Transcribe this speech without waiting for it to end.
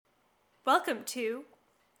Welcome to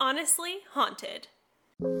Honestly Haunted.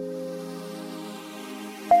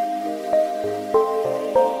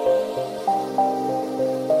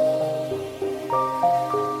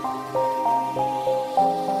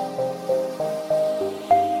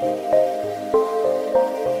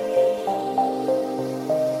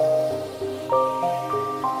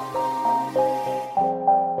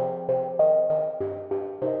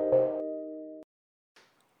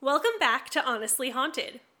 Welcome back to Honestly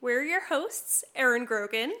Haunted. We're your hosts, Erin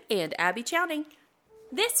Grogan and Abby Chowning.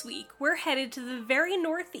 This week, we're headed to the very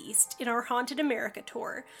northeast in our Haunted America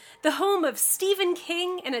tour, the home of Stephen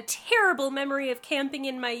King and a terrible memory of camping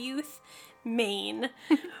in my youth, Maine.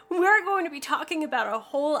 We're going to be talking about a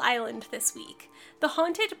whole island this week, the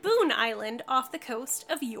haunted Boon Island off the coast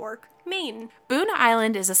of York, Maine. Boon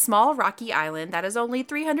Island is a small rocky island that is only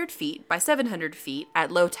 300 feet by 700 feet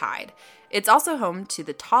at low tide. It's also home to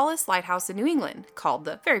the tallest lighthouse in New England, called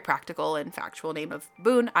the very practical and factual name of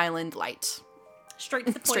Boon Island Light. Straight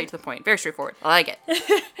to the point. Straight to the point. Very straightforward. I like it.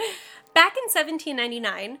 Back in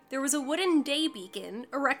 1799, there was a wooden day beacon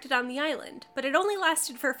erected on the island, but it only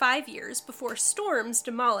lasted for 5 years before storms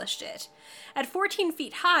demolished it. At 14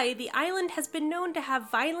 feet high, the island has been known to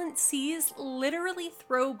have violent seas literally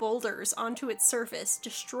throw boulders onto its surface,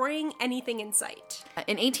 destroying anything in sight.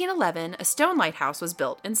 In 1811, a stone lighthouse was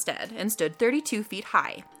built instead and stood 32 feet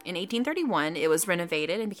high. In 1831, it was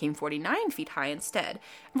renovated and became 49 feet high instead.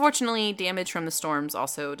 Unfortunately, damage from the storms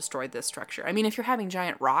also destroyed this structure. I mean, if you're having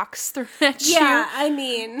giant rocks thrown at you... Yeah, I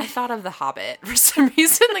mean... I thought of The Hobbit for some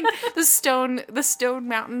reason. Like, the stone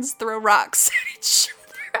mountains throw rocks at each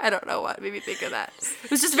other. I don't know what made me think of that. It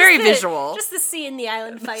was just very visual. Just the sea and the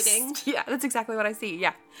island fighting. Yeah, that's exactly what I see,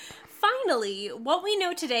 yeah. Finally, what we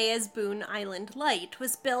know today as Boon Island Light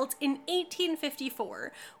was built in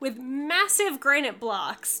 1854 with massive granite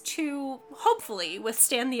blocks to, hopefully,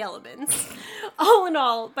 withstand the elements. All in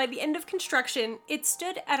all, by the end of construction, it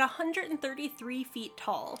stood at 133 feet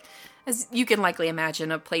tall. As you can likely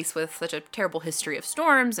imagine, a place with such a terrible history of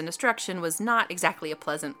storms and destruction was not exactly a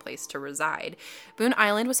pleasant place to reside. Boon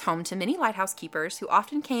Island was home to many lighthouse keepers who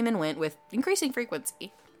often came and went with increasing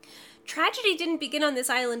frequency. Tragedy didn't begin on this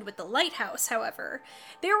island with the lighthouse, however.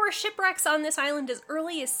 There were shipwrecks on this island as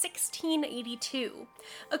early as 1682.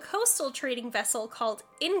 A coastal trading vessel called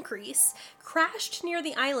Increase crashed near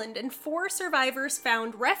the island and 4 survivors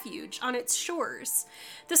found refuge on its shores.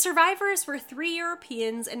 The survivors were 3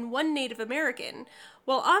 Europeans and 1 Native American.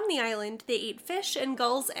 While on the island, they ate fish and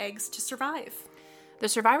gulls' eggs to survive. The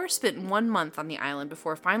survivors spent 1 month on the island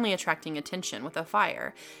before finally attracting attention with a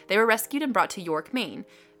fire. They were rescued and brought to York, Maine.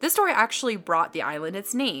 This story actually brought the island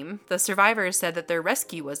its name. The survivors said that their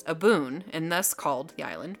rescue was a boon, and thus called the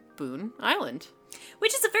island Boon Island.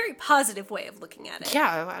 Which is a very positive way of looking at it.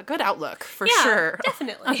 Yeah, a good outlook, for sure.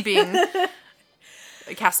 Definitely. On being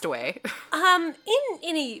a castaway.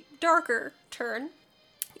 In a darker turn,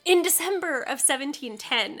 in December of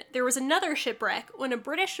 1710, there was another shipwreck when a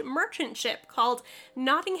British merchant ship called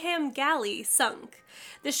Nottingham Galley sunk.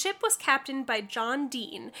 The ship was captained by John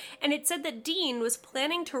Dean, and it said that Dean was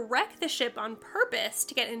planning to wreck the ship on purpose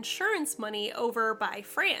to get insurance money over by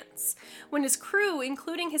France. When his crew,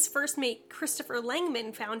 including his first mate Christopher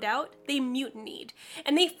Langman, found out, they mutinied,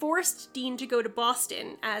 and they forced Dean to go to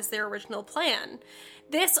Boston as their original plan.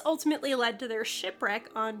 This ultimately led to their shipwreck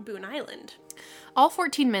on Boon Island. All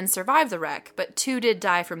 14 men survived the wreck, but 2 did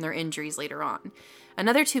die from their injuries later on.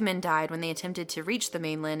 Another 2 men died when they attempted to reach the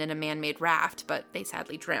mainland in a man-made raft, but they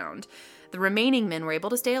sadly drowned. The remaining men were able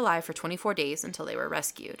to stay alive for 24 days until they were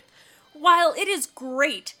rescued. While it is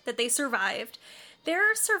great that they survived,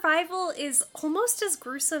 their survival is almost as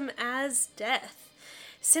gruesome as death.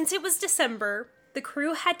 Since it was December, the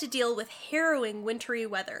crew had to deal with harrowing wintry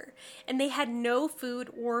weather, and they had no food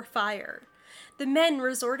or fire. The men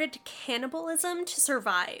resorted to cannibalism to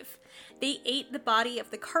survive. They ate the body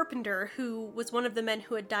of the carpenter, who was one of the men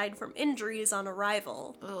who had died from injuries on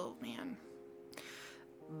arrival. Oh, man.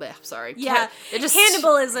 Blech, sorry. Yeah,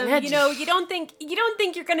 cannibalism. You know, you don't think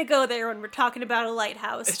you're gonna go there when we're talking about a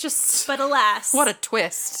lighthouse. It's just... But alas. What a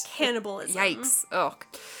twist. Cannibalism. Yikes. Oh.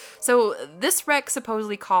 So, this wreck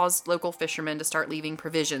supposedly caused local fishermen to start leaving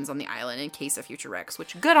provisions on the island in case of future wrecks,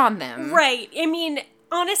 which good on them. Right. I mean,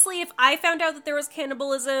 honestly, if I found out that there was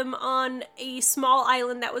cannibalism on a small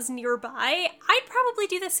island that was nearby, I'd probably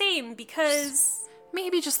do the same because...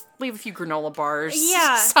 Maybe just leave a few granola bars.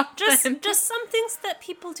 Yeah, something. just some things that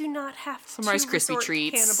people do not have some to Rice Krispie resort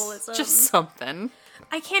treats. To cannibalism. Just something.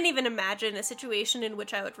 I can't even imagine a situation in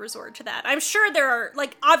which I would resort to that. I'm sure there are,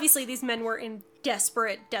 like, obviously these men were in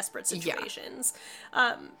desperate situations.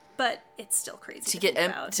 Yeah. But it's still crazy to think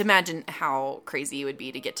about. To imagine how crazy it would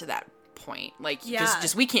be to get to that point. Like, Yeah.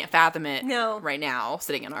 just we can't fathom it No. right now,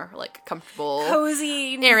 sitting in our, like, comfortable...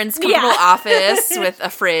 Cozy. Aaron's comfortable office with a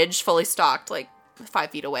fridge fully stocked, like,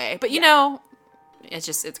 5 feet away. But, you know,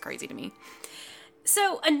 it's crazy to me.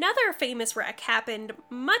 So, another famous wreck happened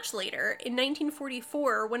much later in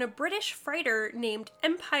 1944 when a British freighter named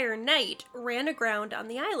Empire Knight ran aground on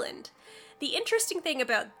the island. The interesting thing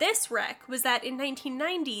about this wreck was that in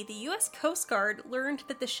 1990, the U.S. Coast Guard learned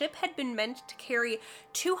that the ship had been meant to carry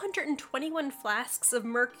 221 flasks of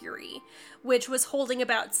mercury, which was holding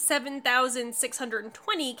about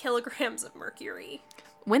 7,620 kilograms of mercury.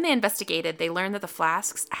 When they investigated, they learned that the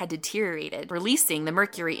flasks had deteriorated, releasing the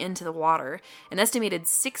mercury into the water. An estimated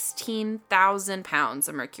 16,000 pounds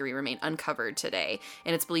of mercury remain uncovered today,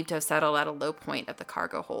 and it's believed to have settled at a low point of the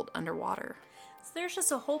cargo hold underwater. So there's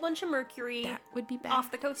just a whole bunch of mercury That would be bad. off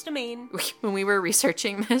the coast of Maine. When we were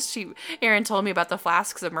researching this, Erin told me about the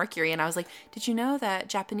flasks of mercury, and I was like, did you know that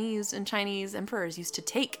Japanese and Chinese emperors used to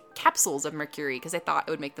take capsules of mercury because they thought it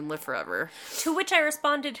would make them live forever? To which I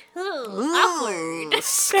responded, awkward.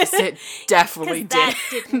 Because it definitely That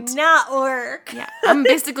did. did not work. Yeah, I'm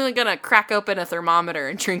basically going to crack open a thermometer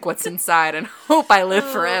and drink what's inside and hope I live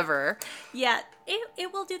forever. Yeah,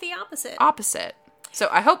 it will do the opposite. Opposite. So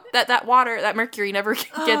I hope that water, that mercury never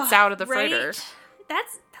gets out of the right? freighter.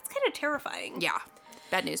 That's kind of terrifying. Yeah.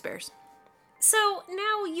 Bad news bears. So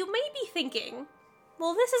now you may be thinking,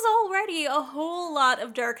 well, this is already a whole lot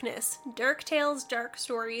of darkness. Dark tales, dark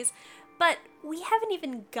stories. But we haven't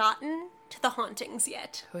even gotten to the hauntings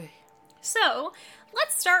yet. Oy. So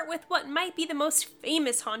let's start with what might be the most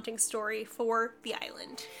famous haunting story for the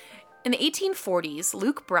island. In the 1840s,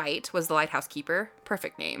 Luke Bright was the lighthouse keeper.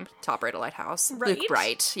 Perfect name to operate a lighthouse. Right. Luke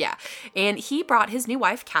Bright, yeah. And he brought his new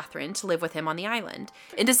wife, Catherine, to live with him on the island.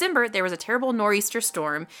 In December, there was a terrible nor'easter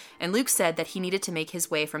storm, and Luke said that he needed to make his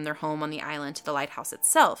way from their home on the island to the lighthouse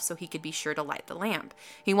itself so he could be sure to light the lamp.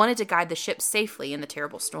 He wanted to guide the ship safely in the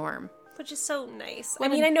terrible storm. Which is so nice. Well,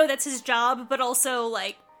 I mean, I know that's his job, but also,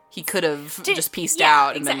 like... He could have just pieced yeah,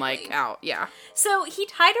 out and exactly. been like, out, yeah. So he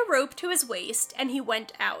tied a rope to his waist, and he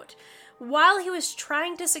went out. While he was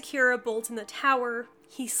trying to secure a bolt in the tower,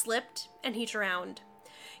 he slipped and he drowned.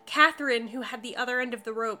 Catherine, who had the other end of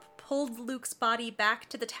the rope, pulled Luke's body back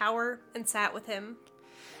to the tower and sat with him.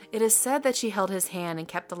 It is said that she held his hand and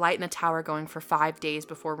kept the light in the tower going for 5 days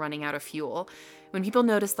before running out of fuel. When people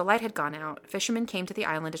noticed the light had gone out, fishermen came to the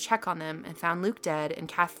island to check on them and found Luke dead and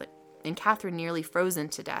Catherine nearly frozen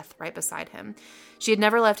to death right beside him. She had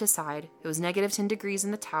never left his side. It was negative 10 degrees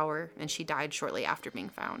in the tower, and she died shortly after being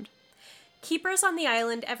found. Keepers on the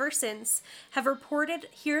island ever since have reported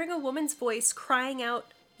hearing a woman's voice crying out,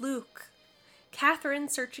 "Luke." Catherine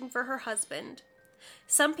searching for her husband.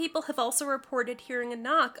 Some people have also reported hearing a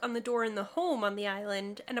knock on the door in the home on the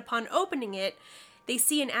island, and upon opening it, they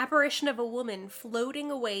see an apparition of a woman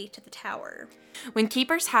floating away to the tower. When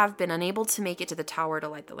keepers have been unable to make it to the tower to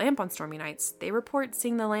light the lamp on stormy nights, they report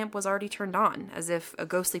seeing the lamp was already turned on, as if a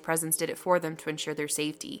ghostly presence did it for them to ensure their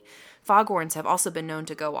safety. Foghorns have also been known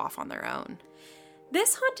to go off on their own.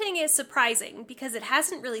 This haunting is surprising because it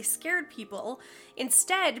hasn't really scared people.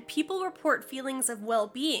 Instead, people report feelings of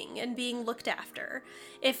well-being and being looked after.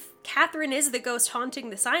 If Catherine is the ghost haunting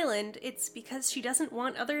this island, it's because she doesn't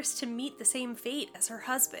want others to meet the same fate as her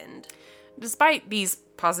husband. Despite these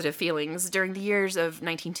positive feelings, during the years of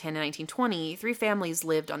 1910 and 1920, 3 families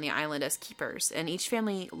lived on the island as keepers, and each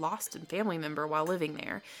family lost a family member while living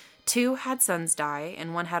there. 2 had sons die,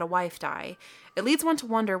 and 1 had a wife die. It leads one to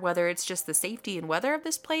wonder whether it's just the safety and weather of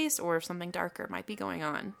this place, or if something darker might be going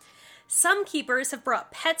on. Some keepers have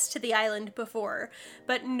brought pets to the island before,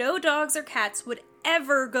 but no dogs or cats would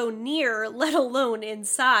ever go near, let alone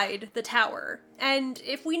inside, the tower. And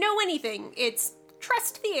if we know anything, it's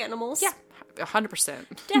trust the animals. Yeah,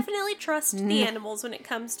 100%. Definitely trust the animals when it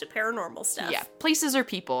comes to paranormal stuff. Yeah, places or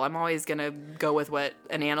people. I'm always going to go with what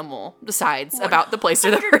an animal decides about the place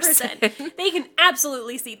or the person. 100%. They can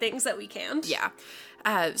absolutely see things that we can't. Yeah.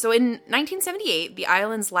 So in 1978, the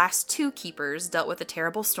island's last 2 keepers dealt with a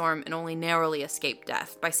terrible storm and only narrowly escaped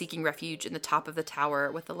death by seeking refuge in the top of the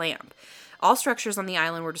tower with a lamp. All structures on the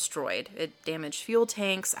island were destroyed. It damaged fuel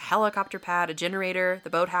tanks, a helicopter pad, a generator, the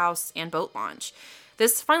boathouse, and boat launch.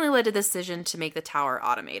 This finally led to the decision to make the tower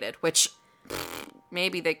automated, which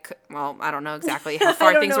maybe they could, well, I don't know exactly how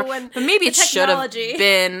far things were, but maybe it should have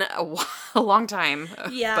been a long time.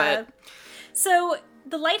 Yeah. But so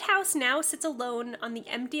the lighthouse now sits alone on the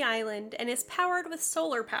empty island and is powered with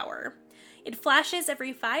solar power. It flashes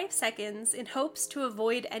every 5 seconds in hopes to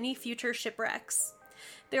avoid any future shipwrecks.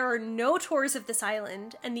 There are no tours of this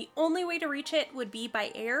island, and the only way to reach it would be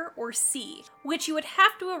by air or sea, which you would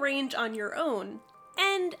have to arrange on your own.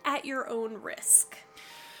 and at your own risk.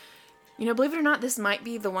 You know, believe it or not, this might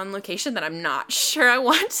be the one location that I'm not sure I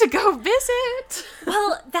want to go visit.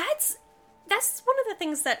 Well, that's one of the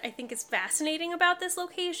things that I think is fascinating about this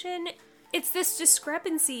location. It's this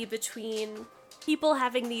discrepancy between people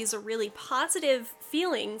having these really positive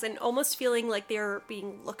feelings and almost feeling like they're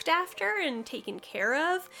being looked after and taken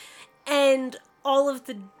care of, and all of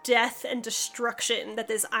the death and destruction that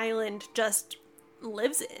this island just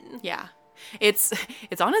lives in. Yeah. It's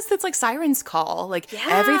honest, it's like Siren's Call. Like,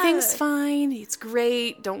 everything's fine, it's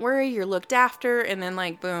great, don't worry, you're looked after, and then,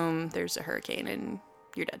 like, boom, there's a hurricane and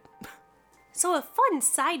you're dead. So a fun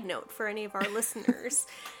side note for any of our listeners,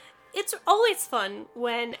 it's always fun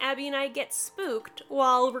when Abby and I get spooked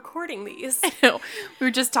while recording these. I know. We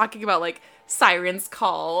were just talking about, like, Siren's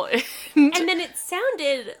Call. And then it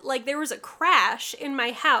sounded like there was a crash in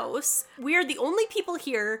my house. We're the only people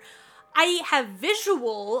here. I have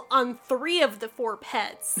visual on 3 of the 4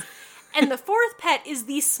 pets. And the 4th pet is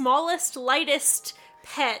the smallest, lightest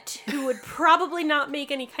pet who would probably not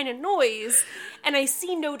make any kind of noise. And I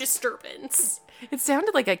see no disturbance. It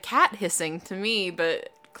sounded like a cat hissing to me,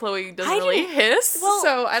 but Chloe doesn't really hiss, well,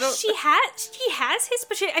 so I don't... She has hiss,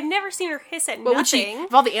 but I've never seen her hiss at But nothing.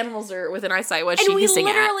 if all the animals are within eyesight, what's she hissing at?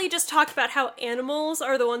 And we literally just talked about how animals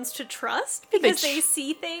are the ones to trust because they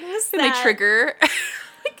see things and that... they trigger...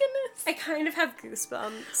 My goodness. I kind of have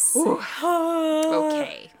goosebumps.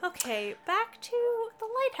 Okay. Okay, back to the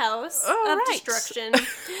lighthouse All of right. destruction.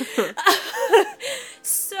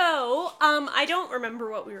 So, I don't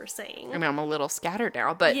remember what we were saying. I mean, I'm a little scattered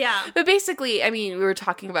now, but yeah. But basically, I mean, we were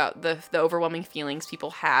talking about the overwhelming feelings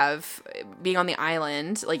people have being on the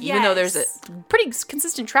island. Like, even though there's a pretty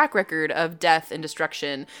consistent track record of death and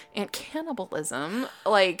destruction and cannibalism,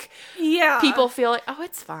 like, people feel like, oh,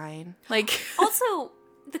 it's fine. Like, also,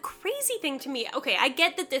 the crazy thing to me, okay, I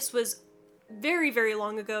get that this was very, very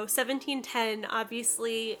long ago, 1710,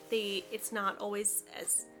 obviously, it's not always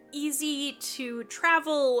as easy to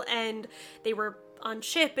travel, and they were on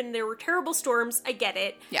ship, and there were terrible storms, I get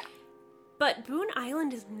it. Yeah. But Boon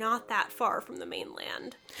Island is not that far from the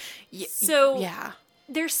mainland. So,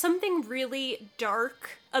 there's something really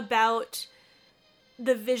dark about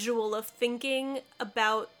the visual of thinking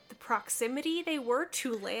about the proximity they were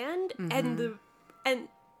to land, and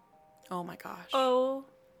oh my gosh. Oh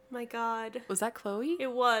my god. Was that Chloe?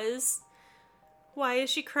 It was. Why is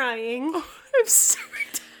she crying? Oh, I'm so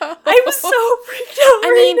freaked out. I'm so freaked out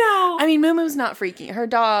now. I mean, Moo Moo's not freaking. Her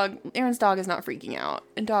dog, Aaron's dog, is not freaking out.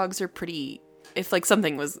 And dogs are pretty. If like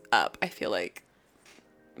something was up, I feel like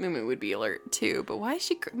Moo Moo would be alert too. But why is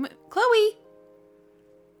she? Chloe.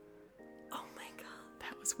 Oh my god,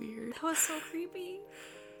 that was weird. That was so creepy.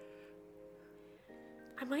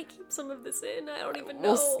 I might keep some of this in. I don't even know.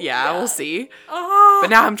 We'll see. Oh.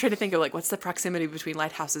 But now I'm trying to think of like what's the proximity between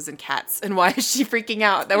lighthouses and cats, and why is she freaking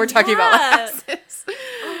out that we're talking about lighthouses?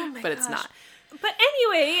 Oh my But it's not. But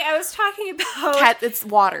anyway, I was talking about It's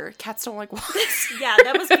water. Cats don't like water. Yeah,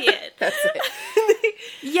 that must be it. That's it.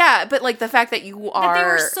 Yeah, but like the fact that you are they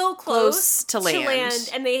were so close to land,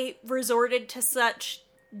 and they resorted to such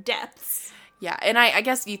depths. Yeah, and I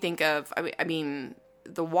guess if you think of, I mean,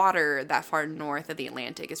 the water that far north of the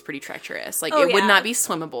Atlantic is pretty treacherous. Like, it would not be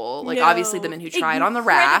swimmable. Like, obviously, the men who tried on the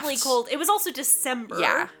raft. Incredibly cold. It was also December.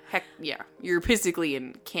 Yeah. Heck, yeah. You're basically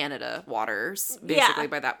in Canada waters, basically,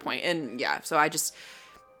 by that point. And, so I just,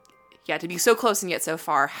 to be so close and yet so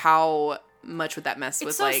far, how much would that mess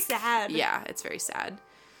with, like... It's so sad. Yeah, it's very sad.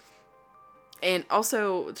 And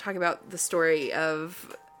also, talk about the story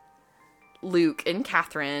of Luke and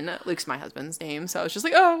Catherine. Luke's my husband's name, so I was just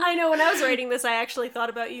like, oh. I know, when I was writing this, I actually thought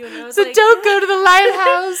about you, and I was like, don't go to the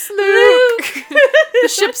lighthouse, Luke! The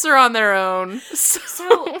ships are on their own.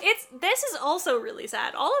 So, this is also really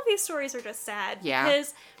sad. All of these stories are just sad. Yeah.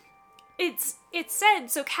 Because it's said,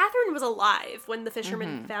 so Catherine was alive when the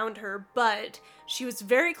fishermen found her, but she was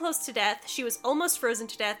very close to death. She was almost frozen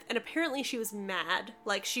to death, and apparently she was mad.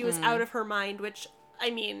 Like, she was out of her mind, which... I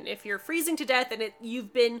mean, if you're freezing to death and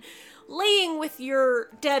you've been laying with your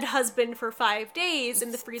dead husband for 5 days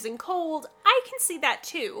in the freezing cold, I can see that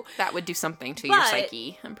too. That would do something to your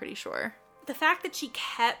psyche, I'm pretty sure. The fact that she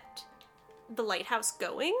kept the lighthouse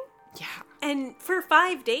going. Yeah. And for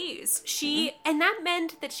 5 days, and that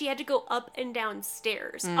meant that she had to go up and down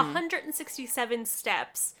stairs. 167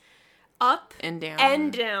 steps. Up and down.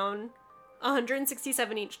 And down.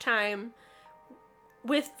 167 each time.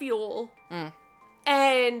 With fuel.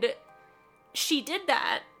 And she did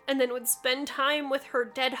that, and then would spend time with her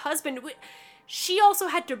dead husband. She also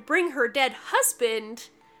had to bring her dead husband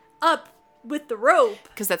up with the rope.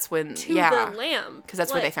 Because that's when, to the lamp. Because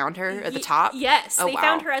that's where they found her, at the top? Yes, they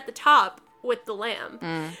found her at the top. with the lamb.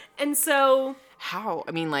 And so... How?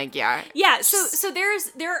 I mean, like, yeah. Yeah, so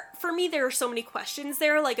for me, there are so many questions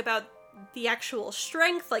there, like, about the actual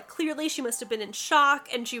strength. Like, clearly she must have been in shock,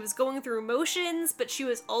 and she was going through emotions, but she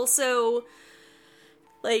was also,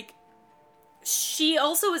 like... She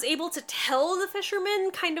also was able to tell the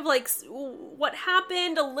fisherman kind of like what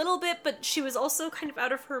happened a little bit, but she was also kind of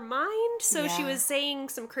out of her mind. So she was saying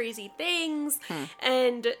some crazy things.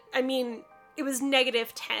 And I mean, it was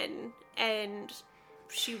 -10 and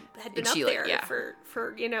she had been up there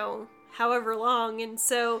for, you know, however long. And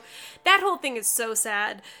so that whole thing is so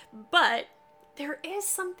sad. But there is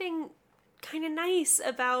something kind of nice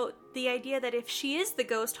about the idea that if she is the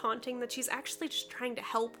ghost haunting, that she's actually just trying to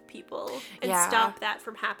help people and stop that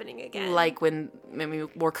from happening again. Like when, maybe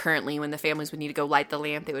more currently, when the families would need to go light the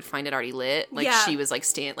lamp, they would find it already lit. Like she was like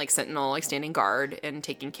sentinel, like standing guard and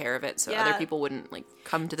taking care of it, so other people wouldn't like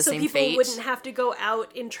come to the same fate. So people wouldn't have to go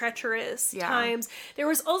out in treacherous times. There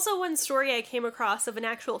was also one story I came across of an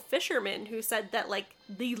actual fisherman who said that like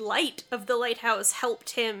the light of the lighthouse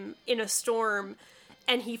helped him in a storm.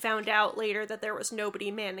 And he found out later that there was nobody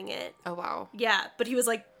manning it. Oh, wow. Yeah, but he was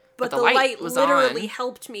like, but the light literally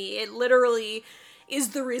helped me. It literally is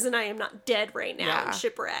the reason I am not dead right now and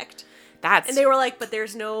shipwrecked. And they were like, but there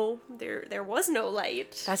was no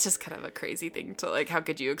light. That's just kind of a crazy thing to, like, how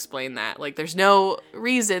could you explain that? Like, there's no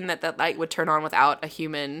reason that light would turn on without a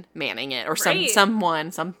human manning it or something.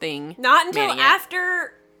 Not until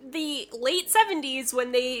after the late 70s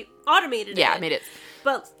when they automated it. Yeah, made it.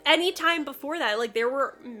 But any time before that, like, there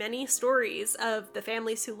were many stories of the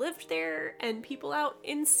families who lived there and people out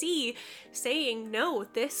in sea saying, no,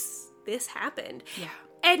 this happened. Yeah.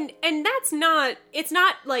 And that's not, it's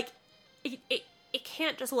not like, it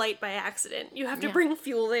can't just light by accident. You have to bring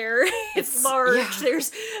fuel there. It's large.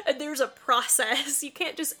 Yeah. There's a process. You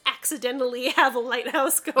can't just accidentally have a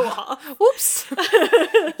lighthouse go off. Whoops.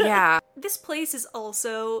 Yeah. This place is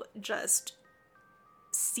also just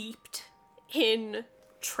seeped in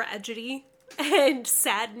tragedy and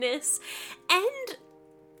sadness and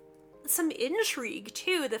some intrigue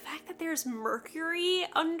too. The fact that there's mercury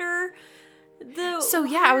under the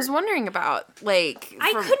water. I was wondering about, like,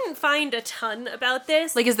 I couldn't find a ton about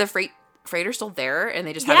this. Like, is the freighter still there and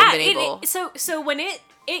they just haven't been able... So when it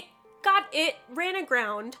ran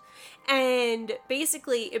aground and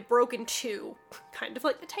basically it broke in two, kind of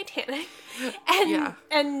like the Titanic,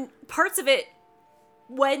 and parts of it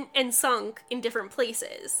went and sunk in different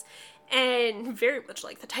places, and very much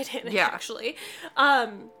like the Titanic, actually.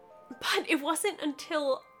 But it wasn't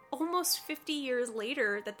until almost 50 years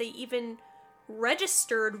later that they even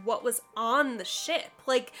registered what was on the ship.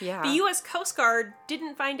 Like, the U.S. Coast Guard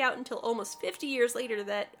didn't find out until almost 50 years later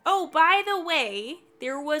that, oh, by the way,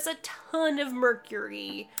 there was a ton of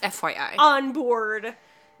mercury FYI on board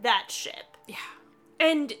that ship. Yeah.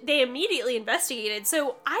 And they immediately investigated,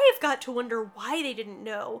 so I have got to wonder why they didn't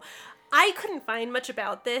know. I couldn't find much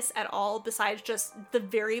about this at all besides just the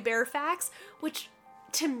very bare facts, which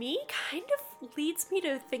to me kind of leads me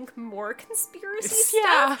to think more conspiracy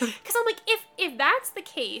stuff. Because I'm like, if that's the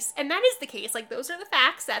case, and that is the case, like, those are the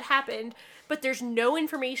facts that happened, but there's no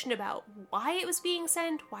information about why it was being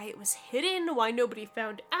sent, why it was hidden, why nobody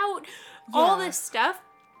found out, all this stuff.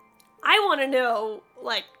 I want to know,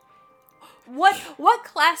 like, what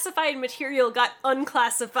classified material got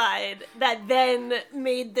unclassified that then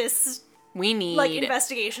made this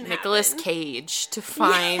investigation Nicolas happen? Cage to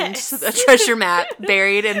find a treasure map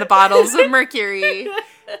buried in the bottles of mercury.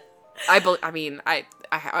 I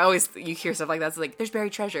always, you hear stuff like that, it's like, there's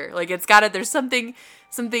buried treasure. Like, there's something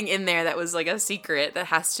in there that was like a secret that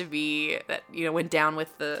has to be, that, you know, went down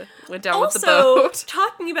with the boat. Also,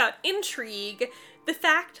 talking about intrigue, the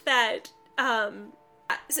fact that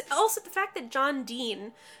John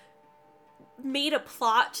Dean made a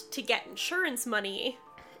plot to get insurance money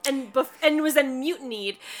and was then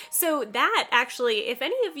mutinied. So that, actually, if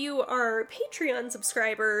any of you are Patreon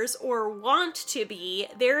subscribers or want to be,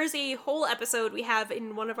 there is a whole episode we have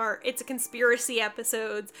in one of our It's a Conspiracy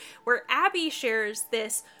episodes where Abby shares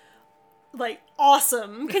this, like,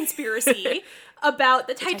 awesome conspiracy about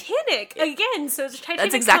the Titanic again. So the Titanic,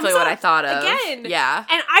 that's exactly what I thought of again. Yeah,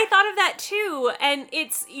 and I thought of that too. And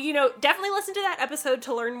it's, you know, definitely listen to that episode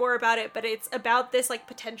to learn more about it. But it's about this, like,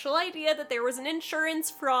 potential idea that there was an insurance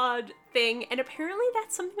fraud thing, and apparently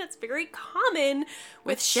that's something that's very common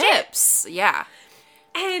with ships. Yeah.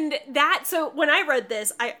 And that, so when I read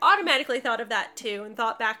this, I automatically thought of that too, and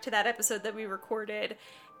thought back to that episode that we recorded,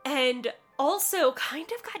 and also kind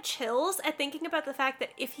of got chills at thinking about the fact that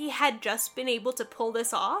if he had just been able to pull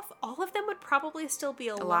this off, all of them would probably still be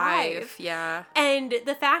alive. Yeah. And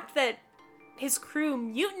the fact that his crew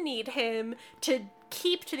mutinied him to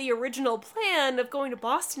keep to the original plan of going to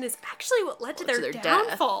Boston is actually what led to their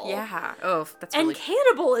downfall. Death. Yeah. Oh, that's and really...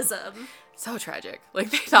 cannibalism. So tragic. Like,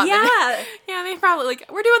 they thought they probably, like,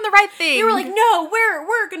 we're doing the right thing. They were like, no,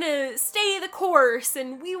 we're gonna stay the course,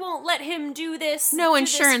 and we won't let him do this. No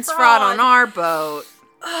insurance fraud on our boat.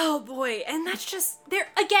 Oh boy, and that's just, there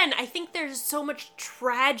again, I think there's so much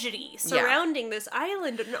tragedy surrounding this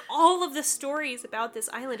island, and all of the stories about this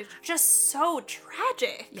island is just so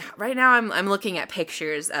tragic. Yeah, right now I'm looking at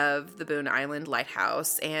pictures of the Boon Island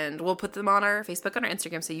Lighthouse, and we'll put them on our Facebook, on our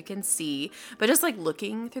Instagram, so you can see. But just, like,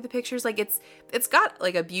 looking through the pictures, like, it's got,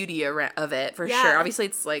 like, a beauty of it, for sure. Obviously,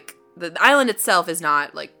 it's, like, the island itself is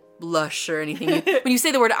not, like, lush or anything. When you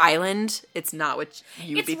say the word island, it's not what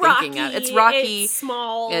you would be thinking of. It's rocky. It's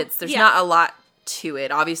small. There's not a lot to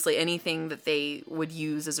it. Obviously, anything that they would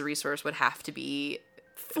use as a resource would have to be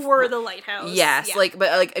for the lighthouse. Yes,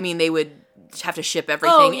 I mean, they would have to ship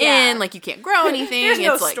everything in. Like, you can't grow anything. There's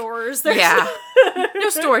no like, stores. No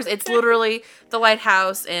stores. It's literally the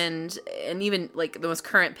lighthouse, and even, like, the most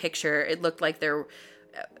current picture, it looked like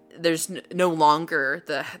there's no longer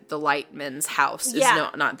the lightman's house is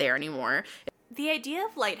not there anymore. The idea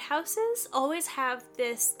of lighthouses always have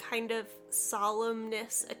this kind of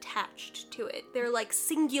solemnness attached to it. They're like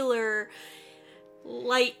singular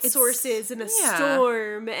light sources in a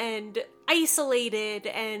storm, and isolated,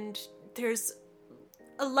 and there's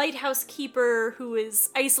a lighthouse keeper who is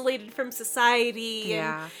isolated from society.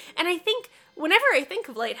 And I think whenever I think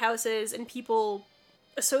of lighthouses and people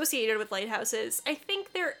associated with lighthouses, I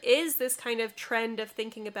think there is this kind of trend of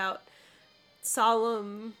thinking about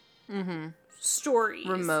solemn stories.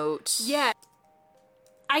 Remote. Yeah.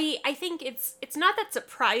 I think it's not that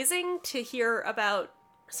surprising to hear about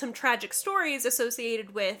some tragic stories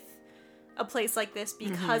associated with a place like this,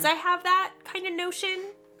 because I have that kind of notion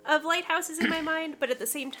of lighthouses in my mind, but at the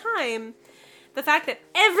same time, the fact that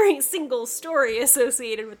every single story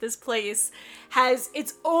associated with this place has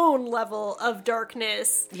its own level of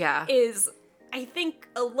darkness is, I think,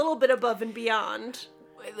 a little bit above and beyond.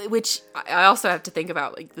 Which I also have to think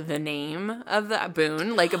about, like, the name of the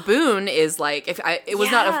Boon. Like, a boon is, like, it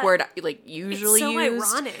was not a word, like, usually it's so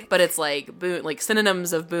used. Ironic. But it's, like, boon, like,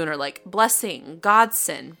 synonyms of boon are, like, blessing,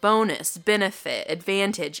 godsend, bonus, benefit,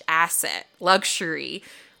 advantage, asset, luxury,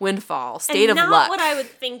 windfall, state of luck. Not what I would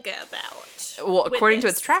think about. Well, according to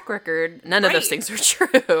its track record, none of those things are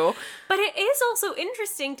true. But it is also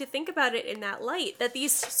interesting to think about it in that light, that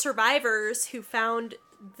these survivors who found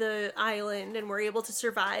the island and were able to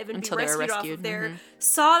survive and until be rescued off of there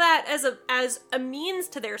saw that as a means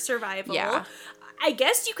to their survival. Yeah. I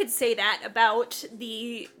guess you could say that about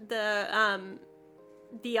the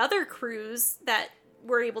other crews that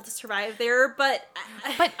were able to survive there, but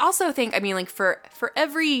also think, I mean, like, for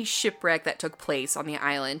every shipwreck that took place on the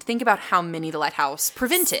island, think about how many the lighthouse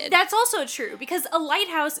prevented. That's also true, because a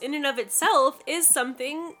lighthouse in and of itself is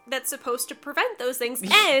something that's supposed to prevent those things,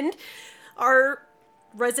 and our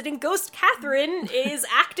resident ghost Catherine is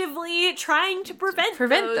actively trying to prevent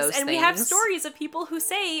those and things. We have stories of people who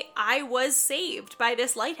say, I was saved by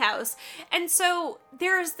this lighthouse. And so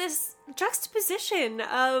there's this juxtaposition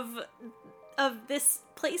of this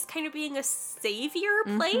place kind of being a savior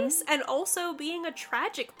place and also being a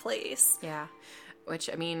tragic place. Yeah. Which,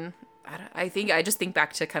 I mean, I just think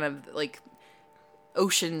back to kind of, like,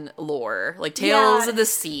 ocean lore, like Tales of the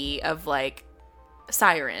Sea, of, like,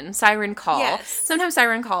 siren call. Yes. Sometimes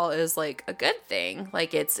siren call is, like, a good thing.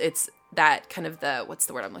 Like, it's that kind of what's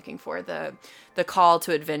the word I'm looking for? The call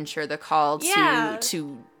to adventure, the call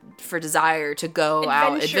for desire to go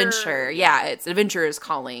out, adventure. Yeah, it's adventurer's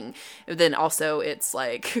calling. Then also it's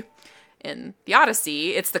like in the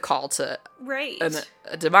Odyssey, it's the call to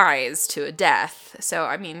a demise, to a death. So,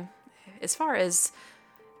 I mean, as far as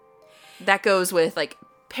that goes with, like,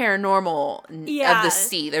 paranormal of the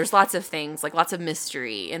sea, there's lots of things, like, lots of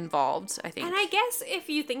mystery involved, I think. And I guess if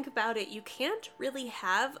you think about it, you can't really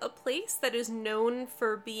have a place that is known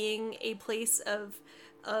for being a place of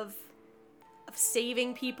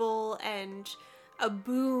saving people and a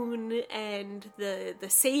boon and the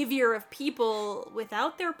savior of people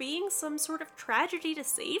without there being some sort of tragedy to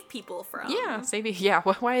save people from. Yeah,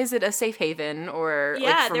 why is it a safe haven, or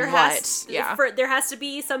like, from there has to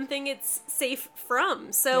be something it's safe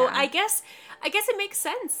from. So I guess it makes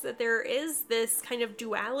sense that there is this kind of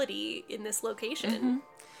duality in this location.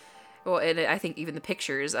 Well, and I think even the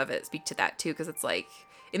pictures of it speak to that too, because it's like,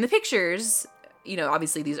 in the pictures,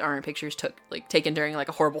 obviously these aren't pictures taken during like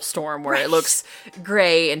a horrible storm where it looks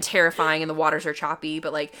gray and terrifying and the waters are choppy,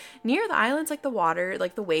 but like near the islands, like the water,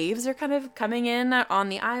 like the waves are kind of coming in on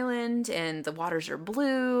the island and the waters are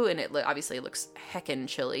blue and obviously it looks heckin'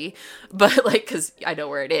 chilly, but like, cause I know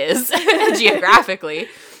where it is geographically,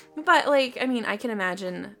 but like, I mean, I can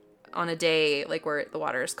imagine on a day like where the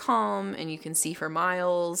water is calm and you can see for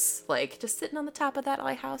miles, like just sitting on the top of that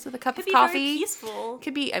lighthouse with a cup of coffee. Very peaceful.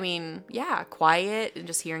 Could be, I mean, yeah, quiet and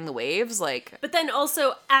just hearing the waves, like. But then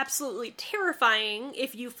also absolutely terrifying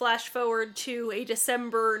if you flash forward to a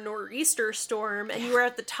December nor'easter storm and you are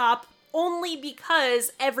at the top only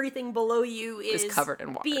because everything below you is covered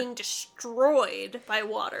in water, being destroyed by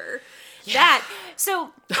water. Yeah.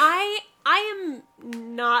 So I am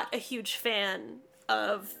not a huge fan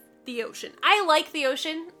of the ocean. I like the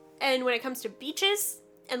ocean, and when it comes to beaches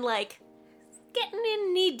and like getting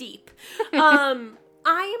in knee deep, I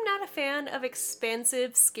am not a fan of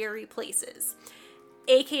expansive, scary places,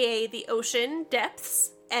 aka the ocean,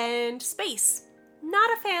 depths, and space.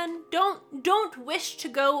 Not a fan. Don't wish to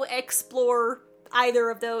go explore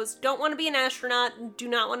either of those. Don't want to be an astronaut. Do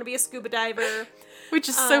not want to be a scuba diver. Which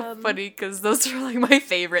is so funny because those are like my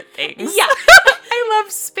favorite things. Yeah. I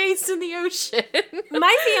love space and the ocean.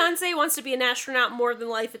 My fiance wants to be an astronaut more than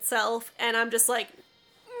life itself, and I'm just like,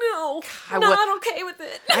 no, not okay with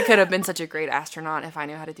it. I could have been such a great astronaut if I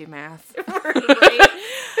knew how to do math. Right.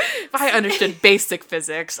 If I understood basic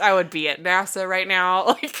physics, I would be at NASA right now.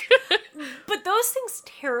 Like, but those things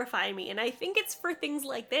terrify me, and I think it's for things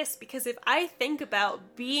like this, because if I think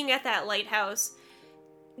about being at that lighthouse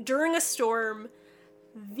during a storm,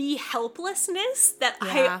 the helplessness that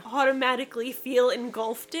I automatically feel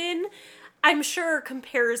engulfed in, I'm sure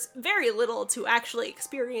compares very little to actually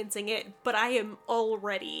experiencing it, but I am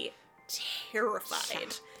already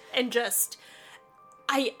terrified. And just,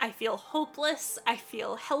 I feel hopeless, I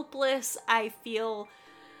feel helpless, I feel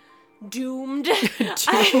doomed.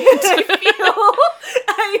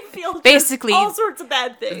 I feel basically all sorts of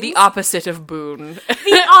bad things. The opposite of Boon.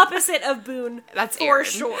 The opposite of Boon. That's for Aaron.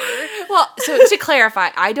 Sure. Well, so to clarify,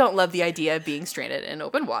 I don't love the idea of being stranded in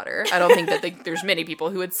open water. I don't think that there's many people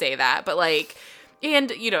who would say that, but like,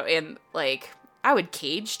 and like, I would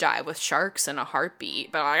cage dive with sharks in a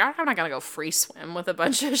heartbeat, but like, I'm not gonna go free swim with a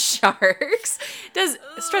bunch of sharks. It does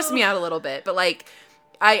stress me out a little bit, but like,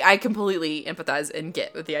 I completely empathize and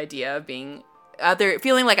get with the idea of being out there,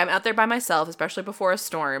 feeling like I'm out there by myself, especially before a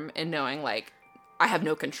storm, and knowing like I have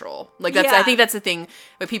no control. Like that's, I think that's the thing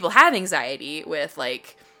when people have anxiety with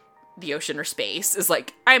like the ocean or space is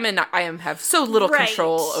like I have so little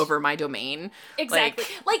control over my domain. Exactly.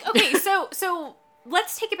 Like okay, so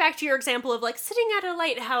let's take it back to your example of like sitting at a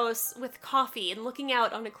lighthouse with coffee and looking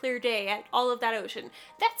out on a clear day at all of that ocean.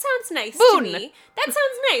 That sounds nice to me. That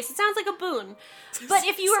sounds nice. It sounds like a boon. But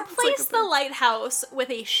if you replace the lighthouse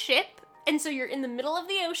with a ship, and so you're in the middle of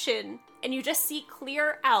the ocean and you just see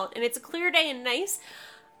clear out and it's a clear day and nice,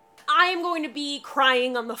 I am going to be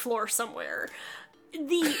crying on the floor somewhere.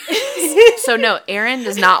 So no, Aaron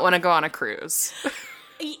does not want to go on a cruise.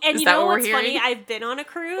 And you know what's funny? I've been on a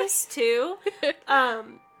cruise too. I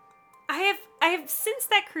have since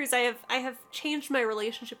that cruise I have changed my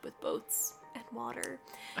relationship with boats and water.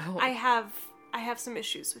 Oh. I have some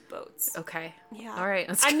issues with boats. Okay. Yeah. All right.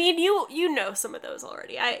 I mean, you know some of those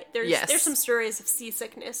already. There's some stories of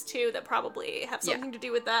seasickness too that probably have something to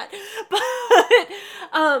do with that.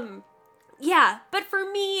 But yeah. But for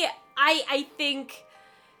me, I think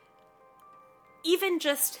even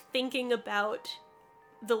just thinking about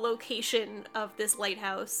the location of this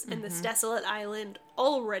lighthouse and this desolate island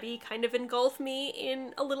already kind of engulf me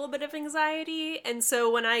in a little bit of anxiety. And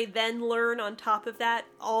so when I then learn on top of that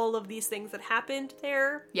all of these things that happened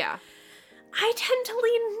there, I tend to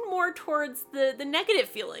lean more towards the negative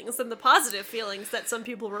feelings than the positive feelings that some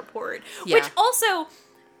people report. Which also,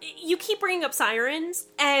 you keep bringing up sirens,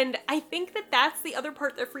 and I think that that's the other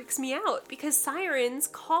part that freaks me out, because sirens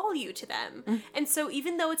call you to them. And so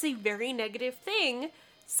even though it's a very negative thing,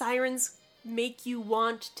 sirens make you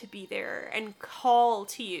want to be there and call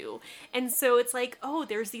to you. And so it's like, oh,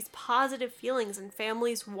 there's these positive feelings and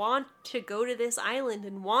families want to go to this island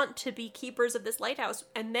and want to be keepers of this lighthouse.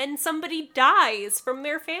 And then somebody dies from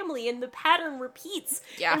their family and the pattern repeats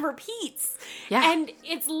and repeats. Yeah. And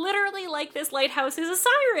it's literally like this lighthouse is a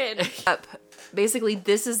siren. Yep. Basically,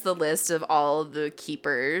 this is the list of all the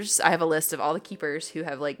keepers. I have a list of all the keepers who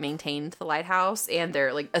have like maintained the lighthouse and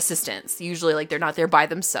their like assistants. Usually like they're not there by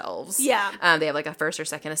themselves. Yeah. They have like a first or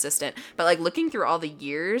second assistant. But like looking through all the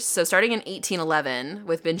years, so starting in 1811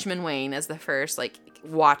 with Benjamin Wayne as the first like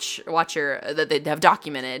watcher that they have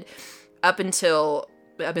documented, up until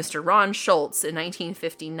Mr. Ron Schultz in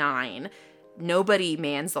 1959. Nobody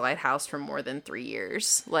mans the lighthouse for more than 3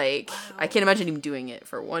 years. Like, wow. I can't imagine him doing it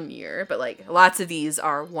for 1 year, but like lots of these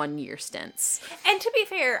are 1 year stints. And to be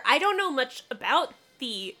fair, I don't know much about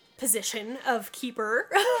the position of keeper.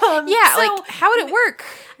 Yeah, so like how would it work?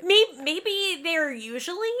 Maybe they're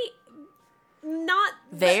usually not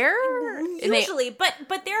there usually, but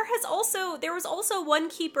there was also one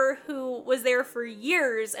keeper who was there for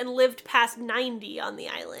years and lived past 90 on the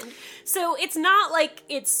island. So it's not like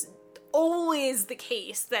it's always the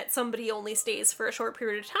case that somebody only stays for a short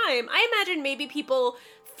period of time. I imagine maybe people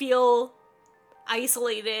feel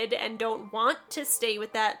isolated and don't want to stay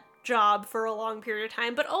with that job for a long period of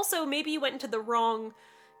time, but also maybe you went into the wrong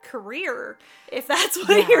career if that's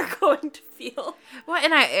what you're going to feel. Well,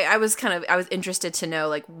 and I was interested to know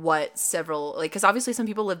like what several, like, because obviously some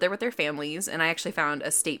people live there with their families, and I actually found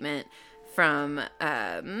a statement from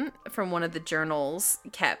one of the journals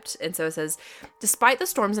kept, and so it says, despite the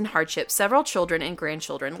storms and hardships, several children and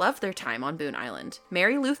grandchildren loved their time on Boon Island.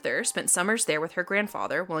 Mary Luther spent summers there with her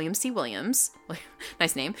grandfather, William C. Williams.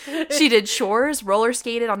 Nice name. She did chores, roller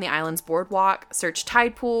skated on the island's boardwalk, searched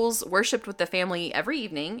tide pools, worshipped with the family every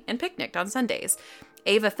evening, and picnicked on Sundays.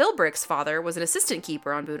 Ava Philbrick's father was an assistant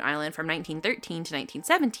keeper on Boon Island from 1913 to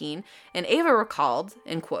 1917, and Ava recalled,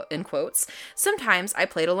 in quotes, sometimes I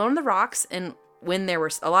played alone on the rocks, and when there were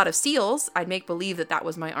a lot of seals, I'd make believe that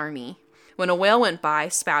was my army. When a whale went by,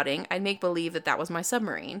 spouting, I'd make believe that was my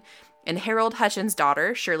submarine. And Harold Hutchins'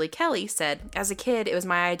 daughter, Shirley Kelly, said, as a kid, it was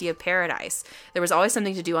my idea of paradise. There was always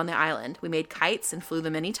something to do on the island. We made kites and flew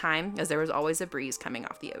them any time, as there was always a breeze coming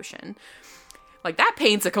off the ocean. Like, that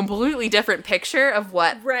paints a completely different picture of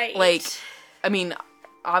what, right. Like, I mean,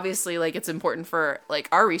 obviously, like, it's important for, like,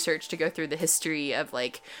 our research to go through the history of,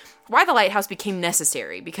 like, why the lighthouse became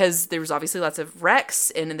necessary, because there was obviously lots of wrecks,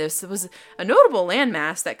 and this was a notable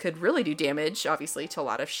landmass that could really do damage, obviously, to a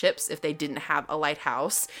lot of ships if they didn't have a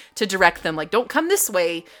lighthouse to direct them, like, don't come this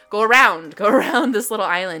way, go around this little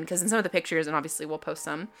island, because in some of the pictures, and obviously we'll post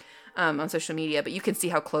some, on social media, but you can see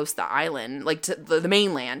how close the island, like to the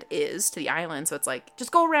mainland is to the island. So it's like,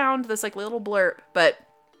 just go around this like little blurb. But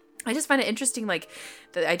I just find it interesting, like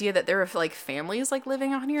the idea that there are like families like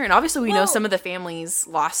living on here. And obviously we know some of the families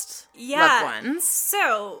lost loved ones.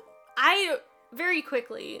 So I very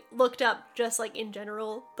quickly looked up just like in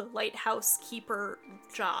general, the lighthouse keeper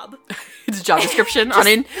job. It's a job description on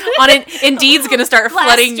Indeed's going to start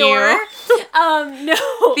flooding you.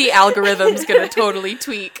 No. The algorithm's going to totally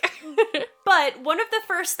tweak. But one of the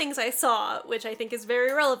first things I saw, which I think is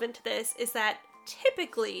very relevant to this, is that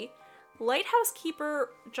typically lighthouse keeper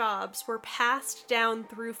jobs were passed down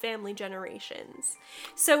through family generations.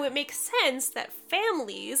 So it makes sense that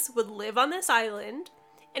families would live on this island,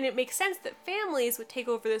 and it makes sense that families would take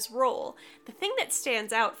over this role. The thing that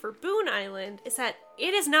stands out for Boon Island is that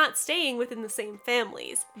it is not staying within the same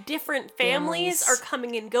families. Different families are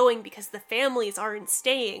coming and going because the families aren't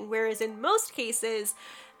staying, whereas in most cases,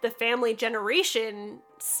 the family generation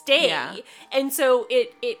stay. Yeah. And so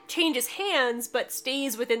it changes hands, but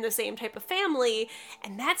stays within the same type of family,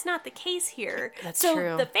 and that's not the case here. That's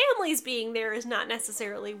true. The families being there is not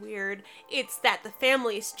necessarily weird. It's that the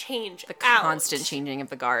families change the constant changing of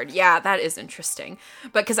the guard. Yeah, that is interesting.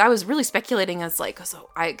 But because I was really speculating as like, because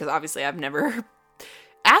obviously I've never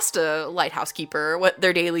asked a lighthouse keeper what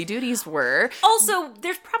their daily duties were. Also,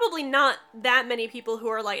 there's probably not that many people who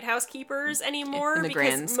are lighthouse keepers anymore in the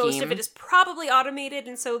grand scheme. Most of it is probably automated,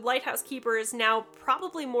 and so lighthouse keeper is now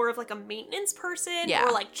probably more of like a maintenance person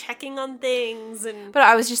or like checking on things. But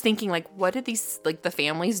I was just thinking, like, what did these like the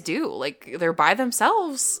families do? Like, they're by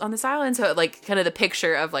themselves on this island, so like kind of the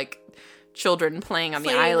picture of like children playing on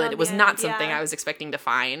the island. It was not something I was expecting to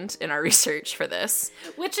find in our research for this.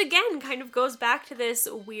 Which again kind of goes back to this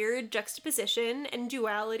weird juxtaposition and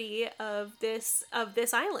duality of this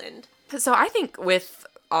island. So I think with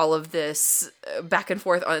all of this back and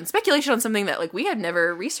forth on speculation on something that like we had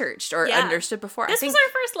never researched or understood before. This was our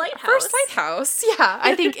first lighthouse. Yeah.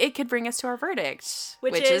 I think it could bring us to our verdict.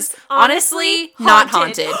 Which is honestly not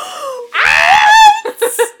haunted.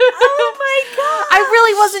 Oh my god! I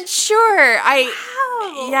really wasn't sure. I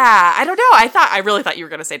don't know. I really thought you were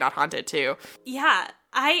going to say not haunted too. Yeah,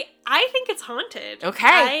 I think it's haunted.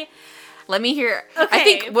 Okay. Let me hear. Okay. I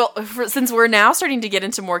think, since we're now starting to get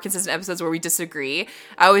into more consistent episodes where we disagree,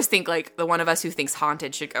 I always think like the one of us who thinks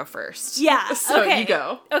haunted should go first. Yeah. So you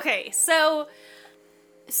go. Okay. So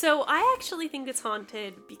I actually think it's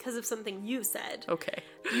haunted because of something you said. Okay.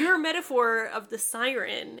 Your metaphor of the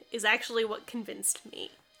siren is actually what convinced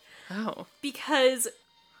me. Oh. Because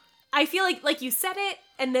I feel like you said it,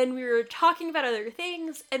 and then we were talking about other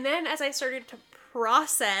things, and then as I started to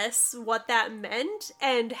process what that meant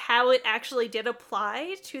and how it actually did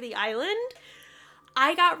apply to the island,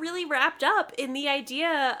 I got really wrapped up in the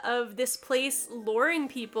idea of this place luring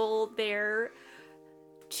people there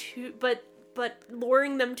but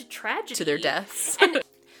luring them to tragedy. To their deaths. And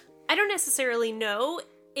I don't necessarily know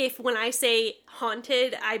if when I say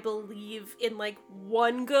haunted, I believe in like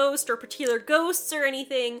one ghost or particular ghosts or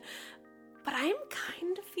anything, but I'm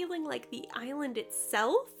kind of feeling like the island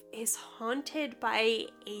itself is haunted by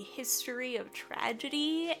a history of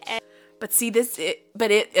tragedy. But see,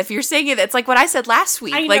 if you're saying it, it's like what I said last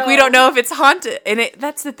week. I Like, we know. don't know if it's haunted. And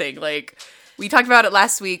that's the thing. Like, we talked about it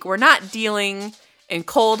last week. We're not dealing in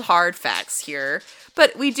cold, hard facts here.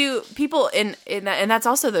 But we do, people in that, and that's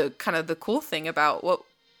also the kind of the cool thing about what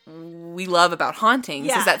we love about hauntings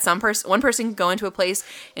is that one person can go into a place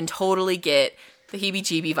and totally get the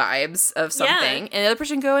heebie-jeebie vibes of something, and the other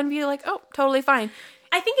person can go and be like, oh, totally fine.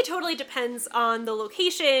 I think it totally depends on the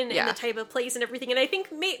location and the type of place and everything. And I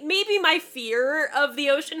think maybe my fear of the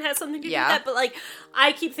ocean has something to do with that. But like,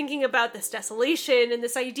 I keep thinking about this desolation and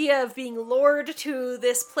this idea of being lured to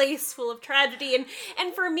this place full of tragedy.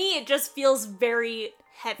 And for me, it just feels very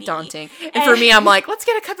heavy. Daunting. And for me, I'm like, let's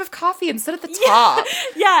get a cup of coffee and sit at the top.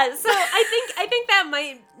 Yeah. So I think that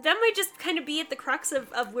might just kind of be at the crux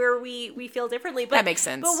of where we feel differently. But that makes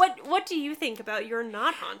sense. But what do you think about your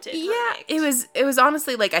not haunted? Yeah, verdict? it was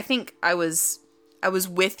honestly like, I think I was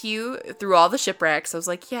with you through all the shipwrecks. I was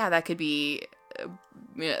like, yeah, that could be.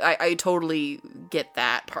 I totally get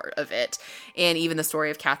that part of it, and even the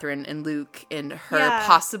story of Catherine and Luke and her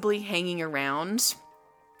possibly hanging around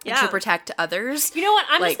to protect others. You know what?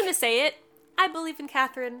 I'm just gonna say it. I believe in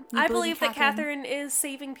Catherine. I believe that Catherine is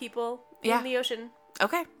saving people in the ocean.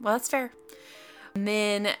 Okay, well, that's fair. And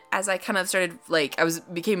then as I kind of started, like,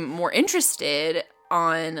 became more interested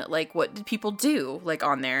on, like, what did people do, like,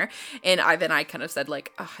 on there, and I kind of said,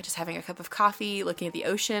 like, oh, just having a cup of coffee, looking at the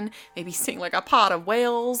ocean, maybe seeing, like, a pod of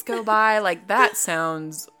whales go by, like, that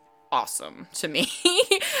sounds awesome to me.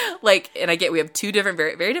 Like, and we have two different,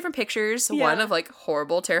 very, very different pictures, one of, like,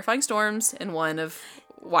 horrible, terrifying storms, and one of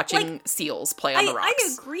watching seals play on the rocks.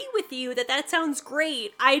 I agree with you that sounds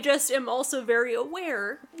great. I just am also very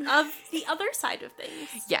aware of the other side of things.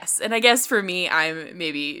 Yes, and I guess for me, I'm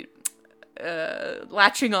maybe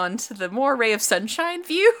latching on to the more ray of sunshine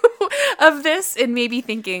view of this, and maybe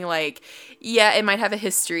thinking like, yeah, it might have a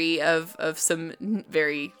history of some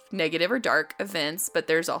very negative or dark events, but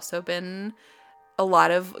there's also been a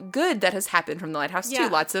lot of good that has happened from the lighthouse too.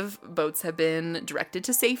 Lots of boats have been directed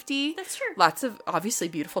to safety. That's true. Lots of obviously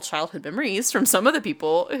beautiful childhood memories from some of the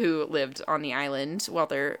people who lived on the island while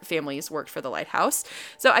their families worked for the lighthouse.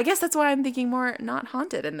 So I guess that's why I'm thinking more not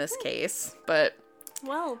haunted in this case. But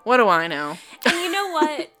well, what do I know? And you know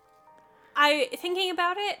what? Thinking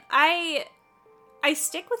about it, I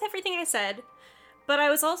stick with everything I said, but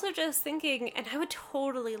I was also just thinking, and I would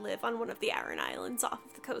totally live on one of the Aran Islands off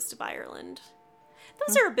of the coast of Ireland.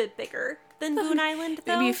 Those are a bit bigger than Boon Island,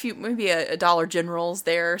 though. Maybe a Dollar General's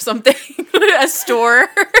there or something. A store.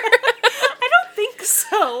 I don't think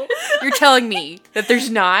so. You're telling me that there's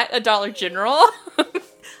not a Dollar General?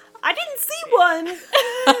 I didn't see one.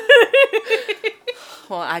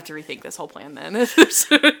 Well, I have to rethink this whole plan then.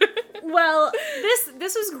 Well,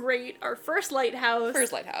 this was great. Our first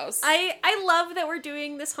lighthouse. I love that we're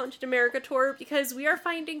doing this Haunted America tour because we are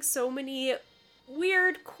finding so many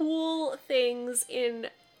weird, cool things in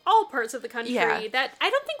all parts of the country that I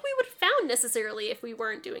don't think we would have found necessarily if we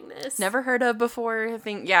weren't doing this. Never heard of before.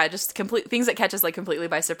 Just complete things that catch us like completely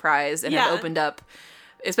by surprise and have opened up,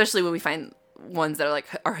 especially when we find ones that are like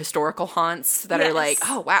our historical haunts that are like,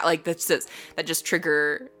 oh wow, like that just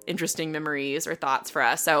trigger interesting memories or thoughts for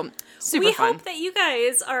us. So super fun. We hope that you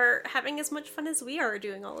guys are having as much fun as we are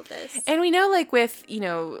doing all of this. And we know, like, with,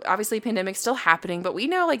 obviously pandemic's still happening, but we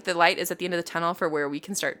know, like, the light is at the end of the tunnel for where we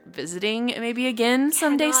can start visiting maybe again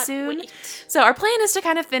someday soon. Wait. So our plan is to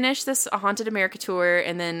kind of finish this Haunted America tour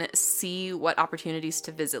and then see what opportunities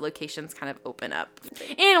to visit locations kind of open up.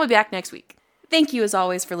 And we'll be back next week. Thank you, as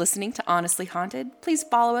always, for listening to Honestly Haunted. Please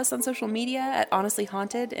follow us on social media at Honestly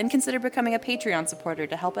Haunted and consider becoming a Patreon supporter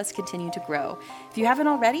to help us continue to grow. If you haven't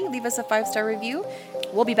already, leave us a 5-star review.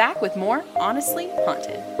 We'll be back with more Honestly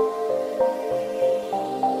Haunted.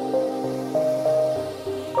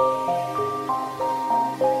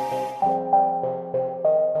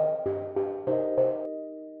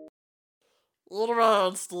 Eat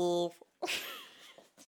around, Steve.